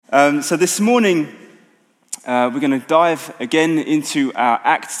So this morning, we're going to dive again into our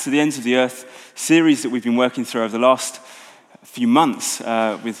Acts to the Ends of the Earth series that we've been working through over the last few months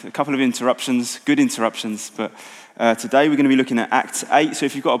with a couple of interruptions, good interruptions. But today we're going to be looking at Acts 8. So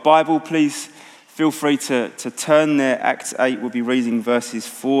if you've got a Bible, please feel free to turn there. Acts 8, we'll be reading verses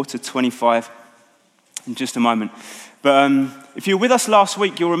 4 to 25 in just a moment. But if you were with us last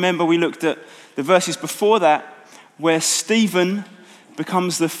week, you'll remember we looked at the verses before that where Stephen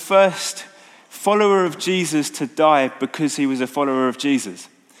becomes the first follower of Jesus to die because he was a follower of Jesus.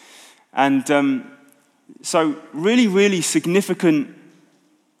 And so really significant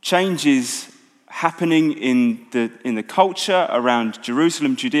changes happening in the culture around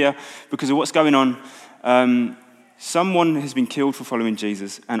Jerusalem, Judea, because of what's going on. Someone has been killed for following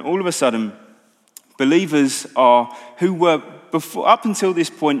Jesus, and all of a sudden, believers who were before, up until this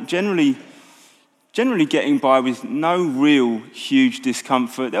point, generally getting by with no real huge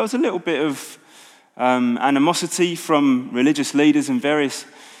discomfort. There was a little bit of animosity from religious leaders and various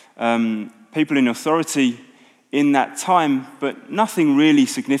people in authority in that time, but nothing really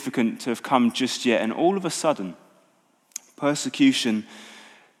significant to have come just yet. And all of a sudden, persecution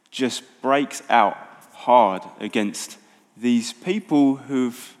just breaks out hard against these people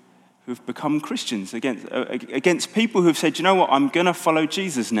who've become Christians, against people who've said, you know what, I'm going to follow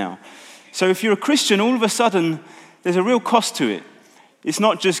Jesus now. So if you're a Christian, all of a sudden, there's a real cost to it. It's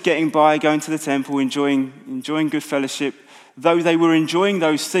not just getting by, going to the temple, enjoying good fellowship. Though they were enjoying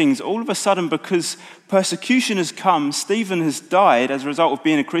those things, all of a sudden, because persecution has come, Stephen has died as a result of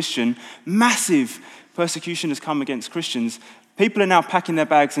being a Christian, massive persecution has come against Christians. People are now packing their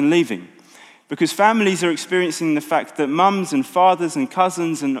bags and leaving. Because families are experiencing the fact that mums and fathers and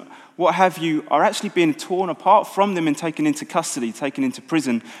cousins and what have you are actually being torn apart from them and taken into custody, taken into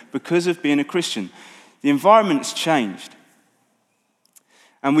prison because of being a Christian. The environment's changed.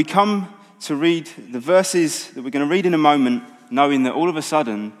 And we come to read the verses that we're going to read in a moment, knowing that all of a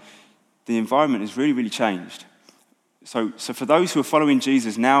sudden the environment has really changed. So for those who are following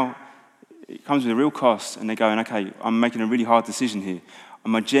Jesus now, it comes with a real cost, and they're going, okay, I'm making a really hard decision here.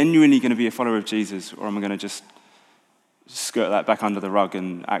 Am I genuinely going to be a follower of Jesus, or am I going to just skirt that back under the rug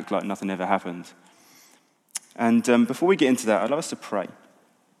and act like nothing ever happened? And before we get into that, I'd love us to pray.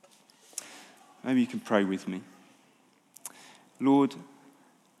 Maybe you can pray with me. Lord,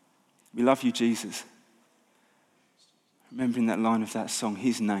 we love you, Jesus. Remembering that line of that song,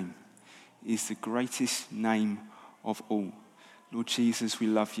 his name is the greatest name of all. Lord Jesus, we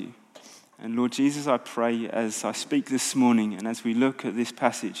love you. And Lord Jesus, I pray as I speak this morning and as we look at this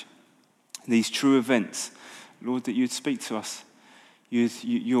passage, these true events, Lord, that you'd speak to us.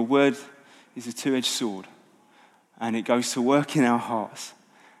 Your word is a two-edged sword, and it goes to work in our hearts.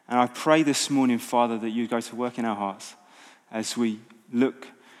 And I pray this morning, Father, that you'd go to work in our hearts as we look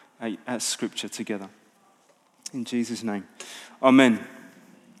at Scripture together. In Jesus' name. Amen.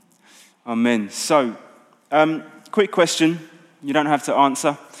 Amen. So, quick question. You don't have to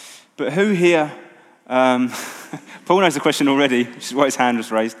answer. But who here, Paul knows the question already, which is why his hand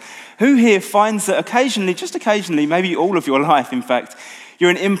was raised. Who here finds that occasionally, just occasionally, maybe all of your life, in fact, you're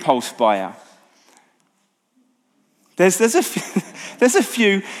an impulse buyer? There's a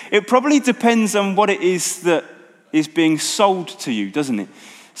few. It probably depends on what it is that is being sold to you, doesn't it?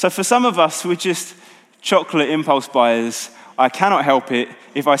 So for some of us, we're just chocolate impulse buyers. I cannot help it.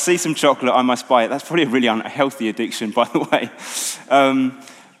 If I see some chocolate, I must buy it. That's probably a really unhealthy addiction, by the way.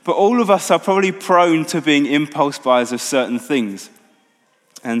 But all of us are probably prone to being impulse buyers of certain things.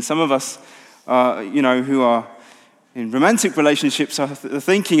 And some of us, who are in romantic relationships are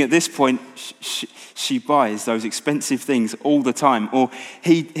thinking at this point, she buys those expensive things all the time. Or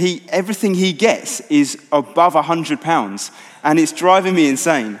he everything he gets is above £100, and it's driving me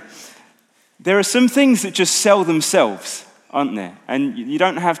insane. There are some things that just sell themselves, aren't there? And you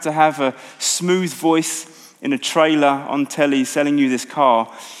don't have to have a smooth voice in a trailer on telly selling you this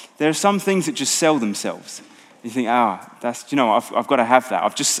car. There are some things that just sell themselves. You think, that's, I've got to have that.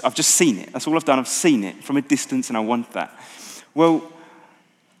 I've just seen it. That's all I've done. I've seen it from a distance, and I want that. Well,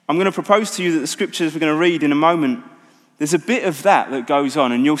 I'm going to propose to you that the scriptures we're going to read in a moment, there's a bit of that goes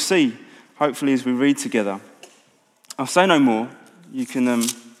on, and you'll see, hopefully, as we read together. I'll say no more. You can,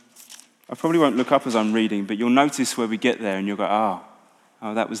 I probably won't look up as I'm reading, but you'll notice where we get there, and you'll go,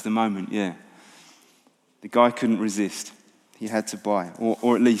 that was the moment, yeah. The guy couldn't resist. He had to buy,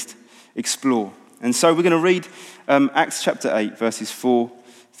 or at least explore. And so we're going to read Acts chapter 8, verses 4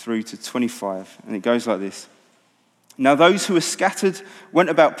 through to 25. And it goes like this. Now those who were scattered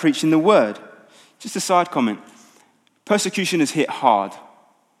went about preaching the word. Just a side comment. Persecution has hit hard.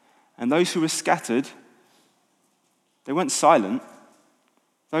 And those who were scattered, they weren't silent.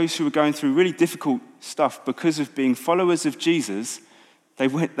 those who were going through really difficult stuff because of being followers of Jesus,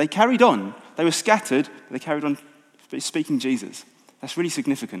 they carried on. They were scattered, but they carried on speaking Jesus. That's really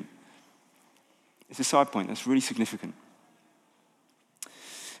significant. It's a side point. That's really significant.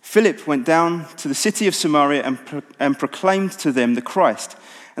 Philip went down to the city of Samaria and proclaimed to them the Christ.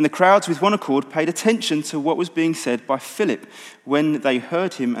 And the crowds with one accord paid attention to what was being said by Philip when they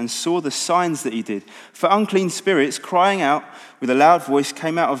heard him and saw the signs that he did. For unclean spirits, crying out with a loud voice,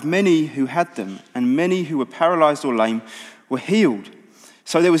 came out of many who had them, and many who were paralyzed or lame were healed.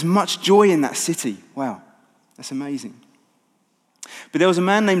 So there was much joy in that city. Wow, that's amazing. But there was a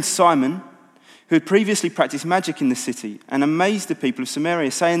man named Simon who had previously practiced magic in the city and amazed the people of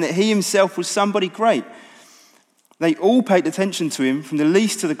Samaria, saying that he himself was somebody great. They all paid attention to him, from the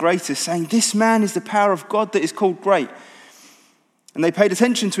least to the greatest, saying, "This man is the power of God that is called great." And they paid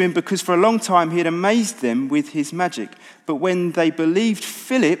attention to him because for a long time he had amazed them with his magic. But when they believed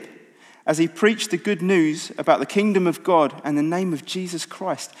Philip, as he preached the good news about the kingdom of God and the name of Jesus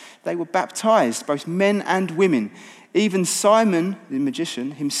Christ, they were baptized, both men and women. Even Simon, the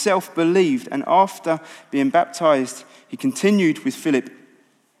magician, himself believed, and after being baptized, he continued with Philip,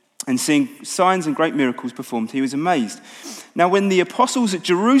 and seeing signs and great miracles performed, he was amazed. Now when the apostles at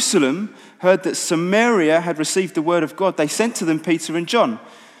Jerusalem heard that Samaria had received the word of God, they sent to them Peter and John,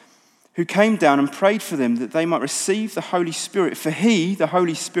 who came down and prayed for them that they might receive the Holy Spirit. For he, the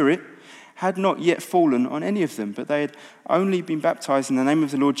Holy Spirit, had not yet fallen on any of them, but they had only been baptized in the name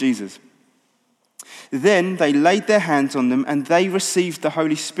of the Lord Jesus. Then they laid their hands on them and they received the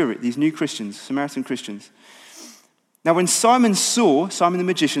Holy Spirit, these new Christians, Samaritan Christians. Now when Simon the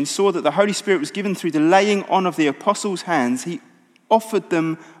magician, saw that the Holy Spirit was given through the laying on of the apostles' hands, he offered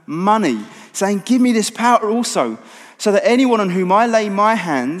them money, saying, "Give me this power also, so that anyone on whom I lay my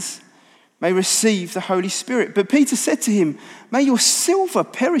hands may receive the Holy Spirit." But Peter said to him, "May your silver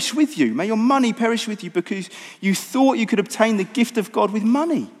perish with you, may your money perish with you, because you thought you could obtain the gift of God with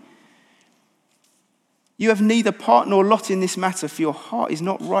money. You have neither part nor lot in this matter, for your heart is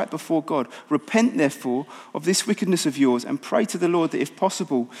not right before God. Repent, therefore, of this wickedness of yours, and pray to the Lord that, if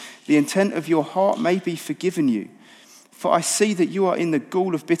possible, the intent of your heart may be forgiven you. For I see that you are in the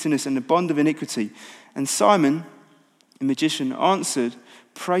gall of bitterness and the bond of iniquity." And Simon, the magician, answered,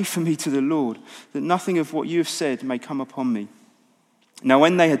 "Pray for me to the Lord, that nothing of what you have said may come upon me." Now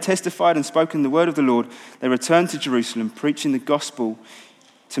when they had testified and spoken the word of the Lord, they returned to Jerusalem, preaching the gospel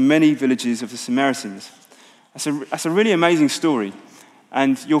to many villages of the Samaritans. That's a really amazing story.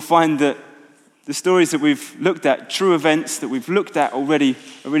 And you'll find that the stories that we've looked at, true events that we've looked at already,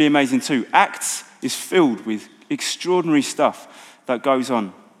 are really amazing too. Acts is filled with extraordinary stuff that goes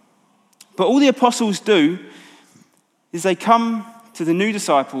on. But all the apostles do is they come to the new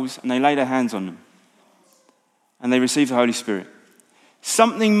disciples and they lay their hands on them. And they receive the Holy Spirit.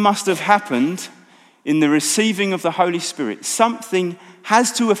 Something must have happened in the receiving of the Holy Spirit. Something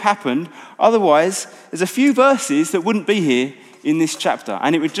has to have happened. Otherwise, there's a few verses that wouldn't be here in this chapter.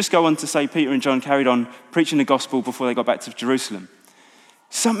 And it would just go on to say Peter and John carried on preaching the gospel before they got back to Jerusalem.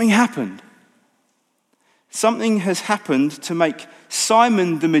 Something happened. Something has happened to make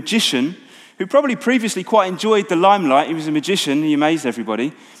Simon the magician, who probably previously quite enjoyed the limelight, he was a magician, he amazed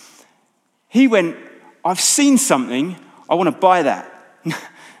everybody. He went, "I've seen something, I want to buy that."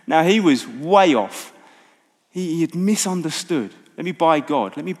 Now he was way off. He had misunderstood. Let me buy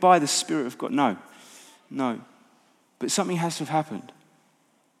God. Let me buy the Spirit of God. No. But something has to have happened.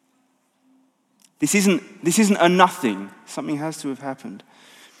 This isn't a nothing. Something has to have happened.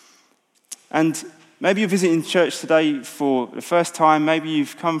 And maybe you're visiting church today for the first time. Maybe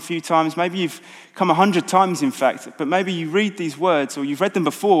you've come a few times. Maybe you've come 100 times, in fact. But maybe you read these words, or you've read them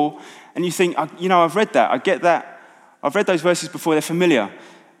before, and you think, I've read that. I get that. I've read those verses before. They're familiar.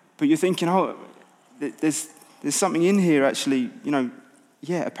 But you're thinking, there's something in here actually,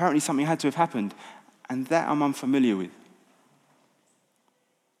 apparently something had to have happened. And that I'm unfamiliar with.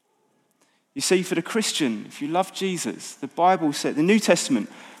 You see, for the Christian, if you love Jesus, the Bible said, the New Testament,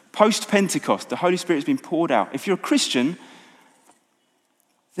 post-Pentecost, the Holy Spirit has been poured out. If you're a Christian,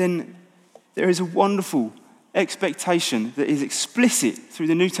 then there is a wonderful expectation that is explicit through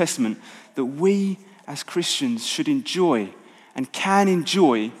the New Testament that we as Christians should enjoy and can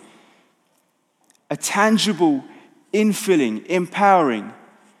enjoy a tangible, infilling, empowering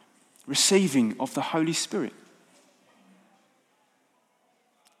receiving of the Holy Spirit.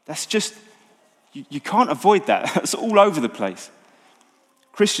 That's just, you can't avoid that. That's all over the place.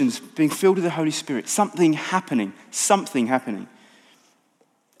 Christians being filled with the Holy Spirit, something happening.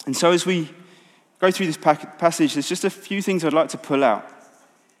 And so as we go through this passage, there's just a few things I'd like to pull out.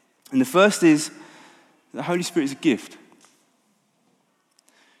 And the first is the Holy Spirit is a gift.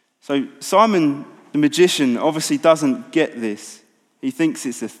 So Simon, the magician, obviously doesn't get this. He thinks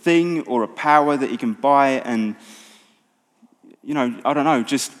it's a thing or a power that he can buy and, I don't know,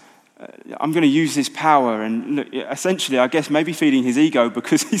 just I'm going to use this power. And look, essentially, I guess maybe feeding his ego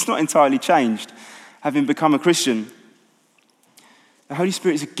because he's not entirely changed, having become a Christian. The Holy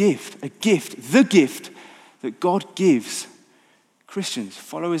Spirit is a gift, the gift that God gives Christians,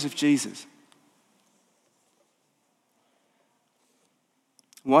 followers of Jesus.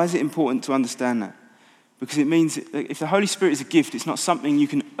 Why is it important to understand that? Because it means that if the Holy Spirit is a gift, it's not something you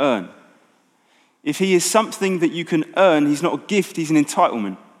can earn. If he is something that you can earn, he's not a gift, he's an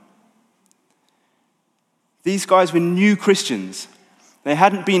entitlement. These guys were new Christians. They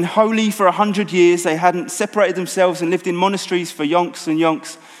hadn't been holy for 100 years. They hadn't separated themselves and lived in monasteries for yonks and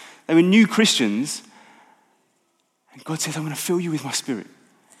yonks. They were new Christians. And God says, I'm going to fill you with my Spirit.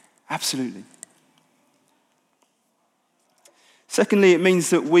 Absolutely. Secondly, it means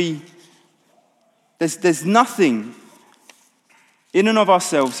that there's nothing in and of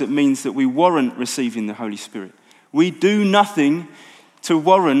ourselves that means that we warrant receiving the Holy Spirit. We do nothing to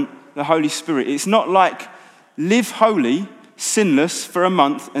warrant the Holy Spirit. It's not like live holy, sinless for a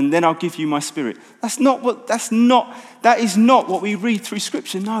month, and then I'll give you my Spirit. That is not what we read through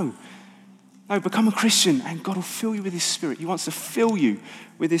Scripture. No, become a Christian and God will fill you with his Spirit. He wants to fill you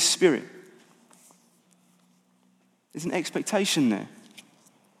with his Spirit. There's an expectation there.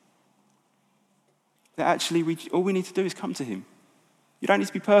 That actually all we need to do is come to him. You don't need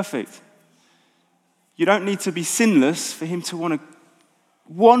to be perfect. You don't need to be sinless for him to want to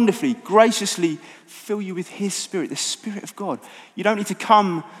wonderfully, graciously fill you with his Spirit, the Spirit of God. You don't need to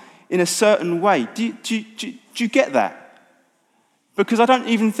come in a certain way. Do you get that? Because I don't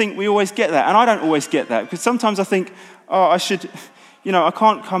even think we always get that. And I don't always get that. Because sometimes I think, I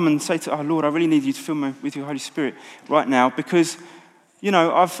can't come and say to, Lord, I really need you to fill me with your Holy Spirit right now because,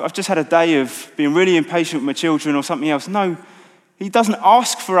 I've just had a day of being really impatient with my children or something else. No, he doesn't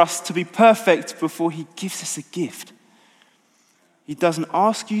ask for us to be perfect before he gives us a gift. He doesn't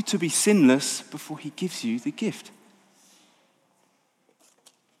ask you to be sinless before he gives you the gift.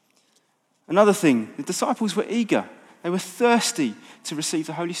 Another thing, the disciples were eager. They were thirsty to receive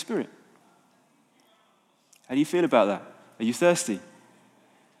the Holy Spirit. How do you feel about that? Are you thirsty?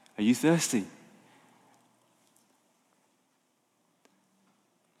 Are you thirsty?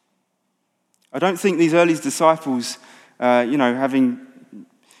 I don't think these early disciples, having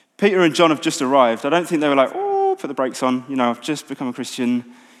Peter and John have just arrived, I don't think they were like, put the brakes on, I've just become a Christian.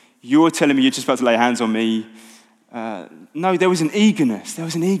 You're telling me you're just about to lay hands on me. No, there was an eagerness.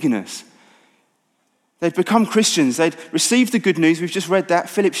 They'd become Christians. They'd received the good news. We've just read that.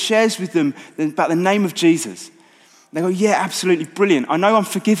 Philip shares with them about the name of Jesus. They go, yeah, absolutely brilliant. I know I'm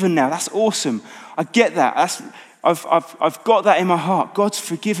forgiven now. That's awesome. I get that. I've got that in my heart. God's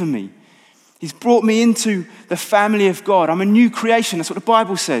forgiven me. He's brought me into the family of God. I'm a new creation. That's what the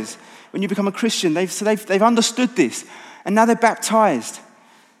Bible says. When you become a Christian, they've understood this. And now they're baptized.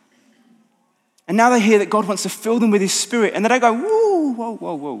 And now they hear that God wants to fill them with his Spirit. And they don't go,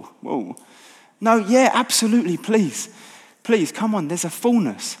 whoa. No, yeah, absolutely, please. Please, come on, there's a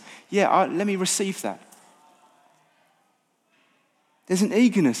fullness. Yeah, let me receive that. There's an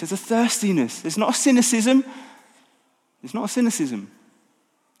eagerness, there's a thirstiness. There's not a cynicism.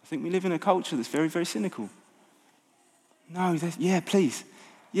 I think we live in a culture that's very, very cynical. No, yeah, please.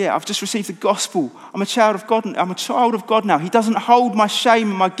 Yeah, I've just received the gospel. I'm a child of God now. He doesn't hold my shame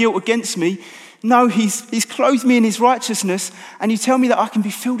and my guilt against me. No, he's clothed me in his righteousness, and you tell me that I can be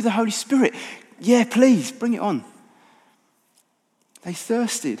filled with the Holy Spirit. Yeah, please, bring it on. They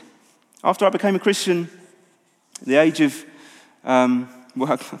thirsted. After I became a Christian, at the age of, kind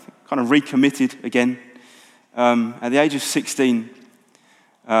of recommitted again, at the age of 16,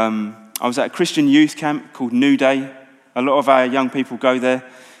 I was at a Christian youth camp called New Day. A lot of our young people go there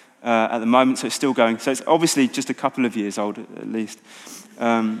at the moment, so it's still going. So it's obviously just a couple of years old at least.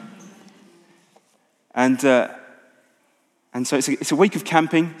 And so it's a week of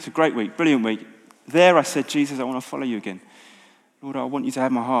camping. It's a great week, brilliant week. There I said, Jesus, I want to follow you again. Lord, I want you to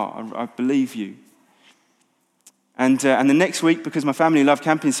have my heart. I believe you. And the next week, because my family loved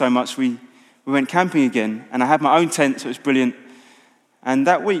camping so much, we went camping again. And I had my own tent, so it was brilliant. And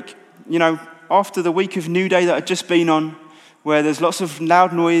that week, after the week of New Day that I'd just been on, where there's lots of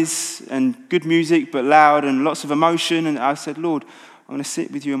loud noise and good music, but loud, and lots of emotion, and I said, Lord, I'm going to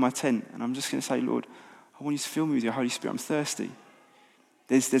sit with you in my tent, and I'm just going to say, Lord, I want you to fill me with your Holy Spirit. I'm thirsty.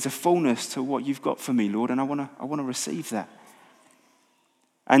 There's a fullness to what you've got for me, Lord, and I want to receive that.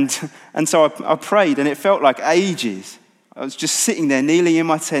 And so I prayed, and it felt like ages. I was just sitting there, kneeling in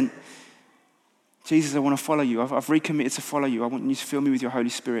my tent, Jesus, I want to follow you. I've recommitted to follow you. I want you to fill me with your Holy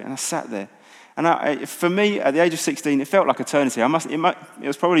Spirit. And I sat there. And for me, at the age of 16, it felt like eternity. It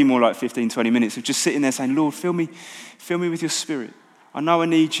was probably more like 15, 20 minutes of just sitting there saying, Lord, fill me with your Spirit. I know I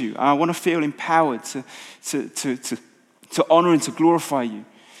need you. I want to feel empowered to honor and to glorify you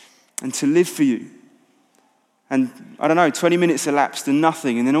and to live for you. And I don't know, 20 minutes elapsed and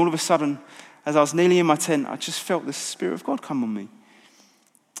nothing. And then all of a sudden, as I was kneeling in my tent, I just felt the Spirit of God come on me.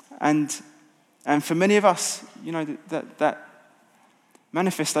 And for many of us, you know, that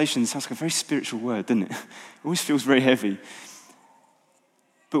manifestation sounds like a very spiritual word, doesn't it? It always feels very heavy.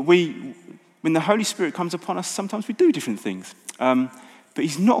 But when the Holy Spirit comes upon us, sometimes we do different things. But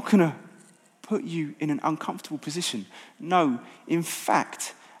he's not going to put you in an uncomfortable position. No, in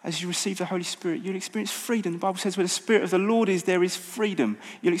fact, as you receive the Holy Spirit, you'll experience freedom. The Bible says where the Spirit of the Lord is, there is freedom.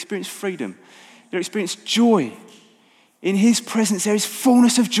 You'll experience freedom. You'll experience joy. In his presence, there is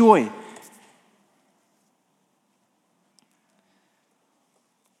fullness of joy.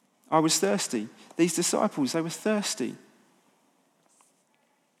 I was thirsty. These disciples, they were thirsty.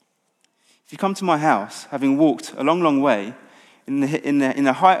 If you come to my house, having walked a long, long way, in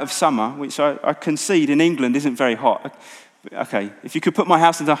the height of summer, which I concede in England isn't very hot. Okay, if you could put my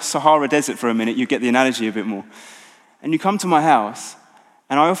house in the Sahara Desert for a minute, you get the analogy a bit more. And you come to my house,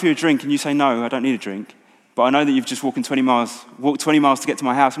 and I offer you a drink, and you say, no, I don't need a drink. But I know that you've just walked 20 miles to get to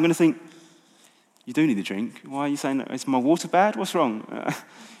my house. I'm going to think, you do need a drink. Why are you saying that? Is my water bad? What's wrong?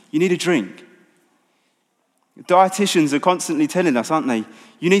 You need a drink. Dietitians are constantly telling us, aren't they?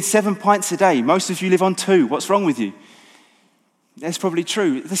 You need 7 pints a day. Most of you live on 2. What's wrong with you? That's probably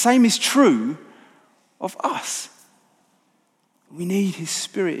true. The same is true of us. We need his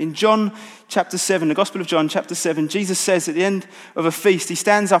Spirit. In John chapter 7, the Gospel of John chapter 7, Jesus says at the end of a feast, he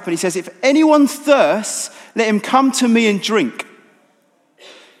stands up and he says, if anyone thirsts, let him come to me and drink.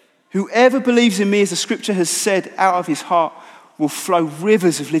 Whoever believes in me, as the scripture has said, out of his heart will flow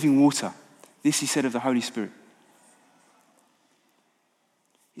rivers of living water. This he said of the Holy Spirit.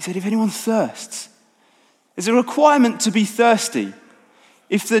 He said, if anyone thirsts, there's a requirement to be thirsty.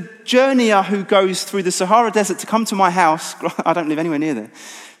 If the journeyer who goes through the Sahara Desert to come to my house, I don't live anywhere near there,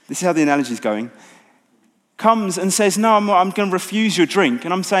 this is how the analogy is going, comes and says, no, I'm going to refuse your drink.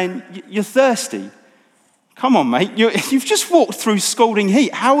 And I'm saying, you're thirsty. Come on, mate. You've just walked through scalding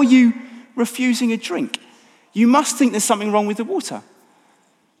heat. How are you refusing a drink? You must think there's something wrong with the water.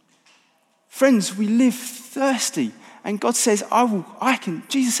 Friends, we live thirsty. And God says,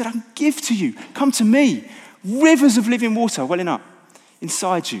 Jesus said, I can give to you. Come to me. Rivers of living water welling up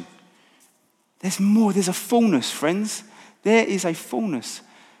inside you. There's more. There's a fullness, friends. There is a fullness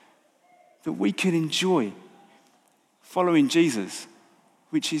that we can enjoy following Jesus,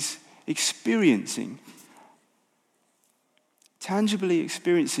 which is tangibly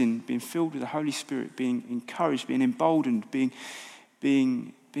experiencing being filled with the Holy Spirit, being encouraged, being emboldened,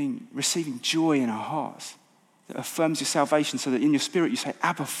 receiving joy in our hearts that affirms your salvation so that in your spirit you say,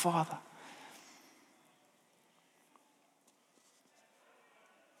 Abba, Father.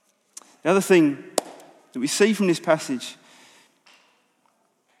 The other thing that we see from this passage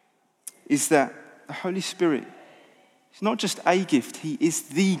is that the Holy Spirit is not just a gift, he is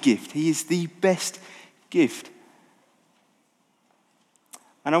the gift. He is the best gift.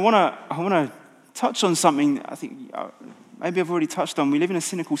 And I want to touch on something I think maybe I've already touched on. We live in a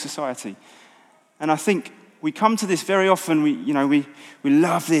cynical society. And I think we come to this very often. We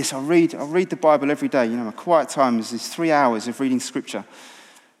love this. I read the Bible every day. My quiet time is these 3 hours of reading Scripture.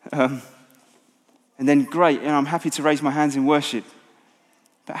 And then great, I'm happy to raise my hands in worship.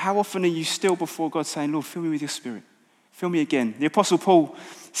 But how often are you still before God saying, Lord, fill me with your Spirit. Fill me again. The Apostle Paul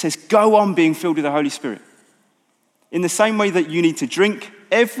says, go on being filled with the Holy Spirit. In the same way that you need to drink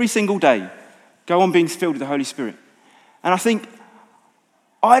every single day, go on being filled with the Holy Spirit. And I think,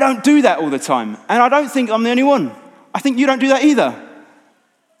 I don't do that all the time. And I don't think I'm the only one. I think you don't do that either.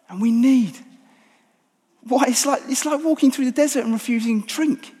 And we need. What? It's like walking through the desert and refusing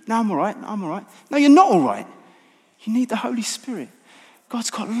drink. No, I'm all right. No, you're not all right. You need the Holy Spirit. God's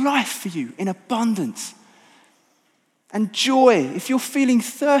got life for you in abundance. And joy. If you're feeling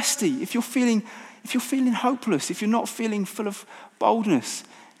thirsty, if you're feeling hopeless, if you're not feeling full of boldness.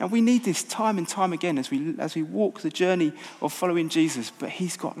 Now we need this time and time again as we walk the journey of following Jesus. But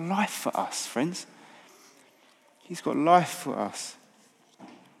he's got life for us, friends. He's got life for us.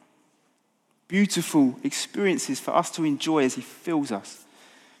 Beautiful experiences for us to enjoy as he fills us.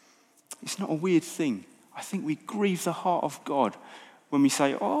 It's not a weird thing. I think we grieve the heart of God when we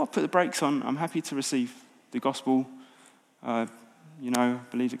say, I'll put the brakes on. I'm happy to receive the gospel. Believe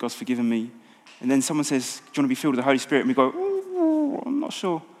that God's forgiven me. And then someone says, do you want to be filled with the Holy Spirit? And we go, I'm not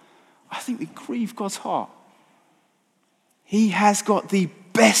sure. I think we grieve God's heart. He has got the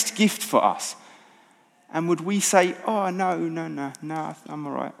best gift for us. And would we say, oh, no, I'm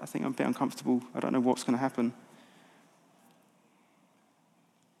all right. I think I'm a bit uncomfortable. I don't know what's going to happen.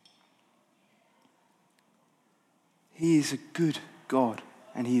 He is a good God,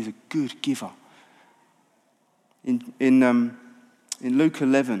 and he is a good giver. In Luke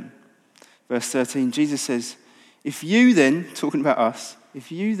 11, verse 13, Jesus says, if you then, talking about us,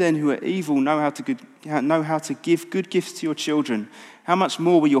 if you then who are evil know how to give good gifts to your children, how much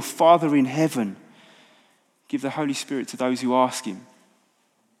more will your Father in heaven give the Holy Spirit to those who ask him?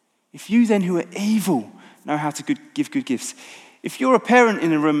 If you then who are evil know how to give good gifts. If you're a parent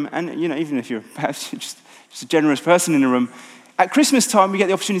in a room, and even if you're perhaps just a generous person in a room, at Christmas time we get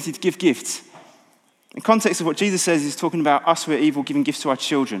the opportunity to give gifts. In context of what Jesus says, he's talking about us who are evil giving gifts to our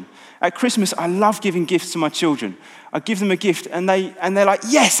children. At Christmas, I love giving gifts to my children. I give them a gift and they're like,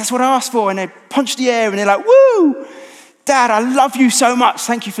 yes, that's what I asked for. And they punch the air and they're like, woo, Dad, I love you so much.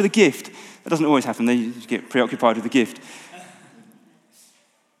 Thank you for the gift. That doesn't always happen. They get preoccupied with the gift.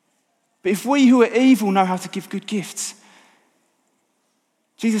 But if we who are evil know how to give good gifts,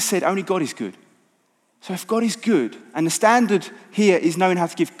 Jesus said only God is good. So if God is good, and the standard here is knowing how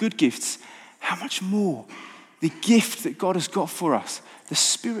to give good gifts, how much more the gift that God has got for us, the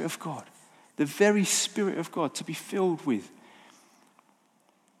Spirit of God, the very Spirit of God to be filled with.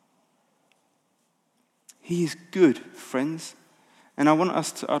 He is good, friends. And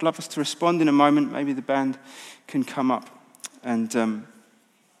I'd love us to respond in a moment. Maybe the band can come up and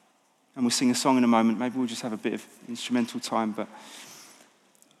we'll sing a song in a moment. Maybe we'll just have a bit of instrumental time. But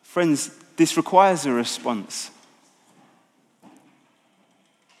friends, this requires a response.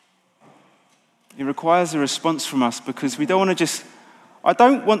 It requires a response from us because we don't want to I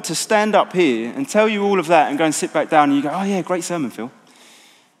don't want to stand up here and tell you all of that and go and sit back down and you go, oh yeah, great sermon, Phil.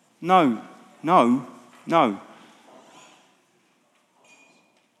 No.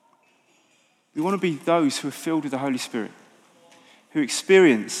 We want to be those who are filled with the Holy Spirit, who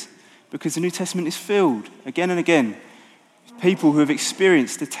experience, because the New Testament is filled again and again, with people who have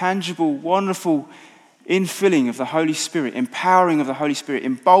experienced the tangible, wonderful infilling of the Holy Spirit, empowering of the Holy Spirit,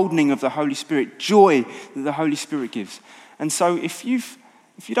 emboldening of the Holy Spirit, joy that the Holy Spirit gives. And so if you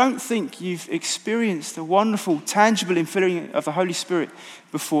don't think you've experienced the wonderful, tangible infilling of the Holy Spirit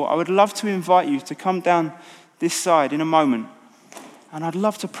before, I would love to invite you to come down this side in a moment. And I'd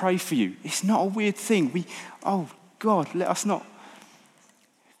love to pray for you. It's not a weird thing. God, let us not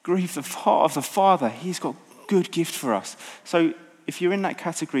grieve the heart of the Father. He's got a good gift for us. So if you're in that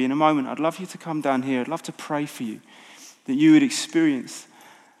category in a moment, I'd love you to come down here. I'd love to pray for you, that you would experience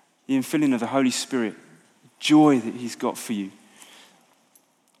the infilling of the Holy Spirit, the joy that he's got for you.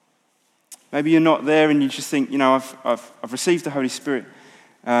 Maybe you're not there and you just think, I've received the Holy Spirit.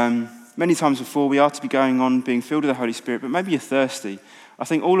 Many times before, we are to be going on being filled with the Holy Spirit, but maybe you're thirsty. I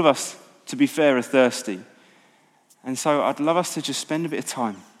think all of us, to be fair, are thirsty. And so I'd love us to just spend a bit of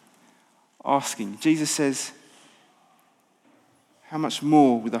time asking. Jesus says, how much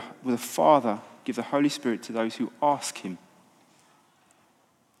more will the Father give the Holy Spirit to those who ask him?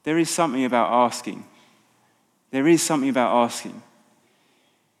 There is something about asking. There is something about asking.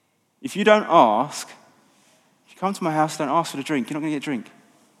 If you don't ask, if you come to my house, don't ask for the drink, you're not going to get a drink.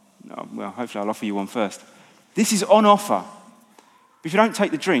 No, well, hopefully I'll offer you one first. This is on offer. But if you don't take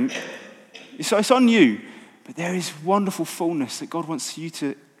the drink, it's on you. But there is wonderful fullness that God wants you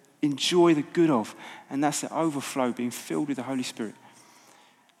to enjoy the good of. And that's the overflow, being filled with the Holy Spirit.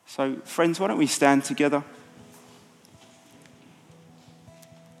 So, friends, why don't we stand together?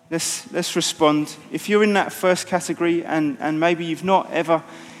 Let's respond. If you're in that first category and maybe you've not ever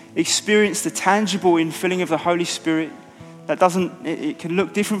experienced the tangible infilling of the Holy Spirit, it can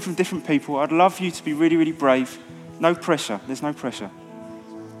look different from different people. I'd love you to be really, really brave. No pressure. There's no pressure.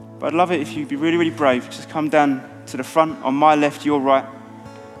 But I'd love it if you'd be really, really brave. Just come down to the front, on my left, your right.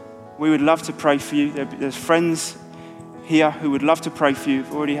 We would love to pray for you. There's friends here who would love to pray for you.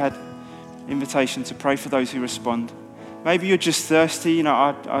 We've already had invitation to pray for those who respond. Maybe you're just thirsty.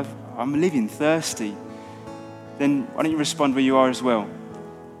 I'm living thirsty. Then why don't you respond where you are as well?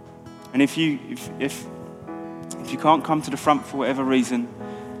 And if you can't come to the front for whatever reason,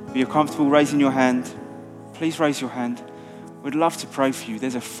 but you're comfortable raising your hand, please raise your hand. We'd love to pray for you.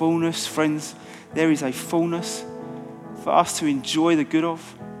 There's a fullness, friends. There is a fullness for us to enjoy the good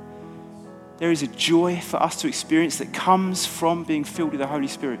of. There is a joy for us to experience that comes from being filled with the Holy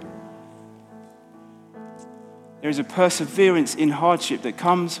Spirit. There is a perseverance in hardship that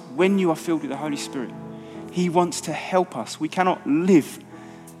comes when you are filled with the Holy Spirit. He wants to help us. We cannot live.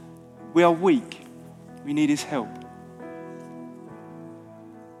 We are weak. We need his help.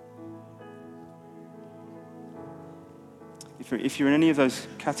 If you're in any of those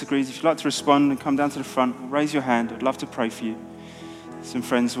categories, if you'd like to respond and come down to the front, raise your hand. I'd love to pray for you. Some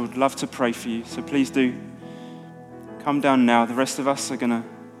friends would love to pray for you. So please do come down now. The rest of us are going to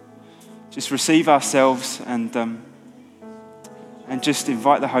just receive ourselves and just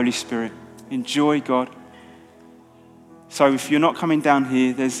invite the Holy Spirit. Enjoy God. So if you're not coming down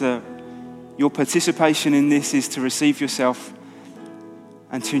here, your participation in this is to receive yourself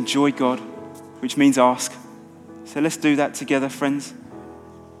and to enjoy God, which means ask. So let's do that together, friends.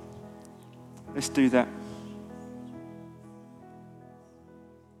 Let's do that.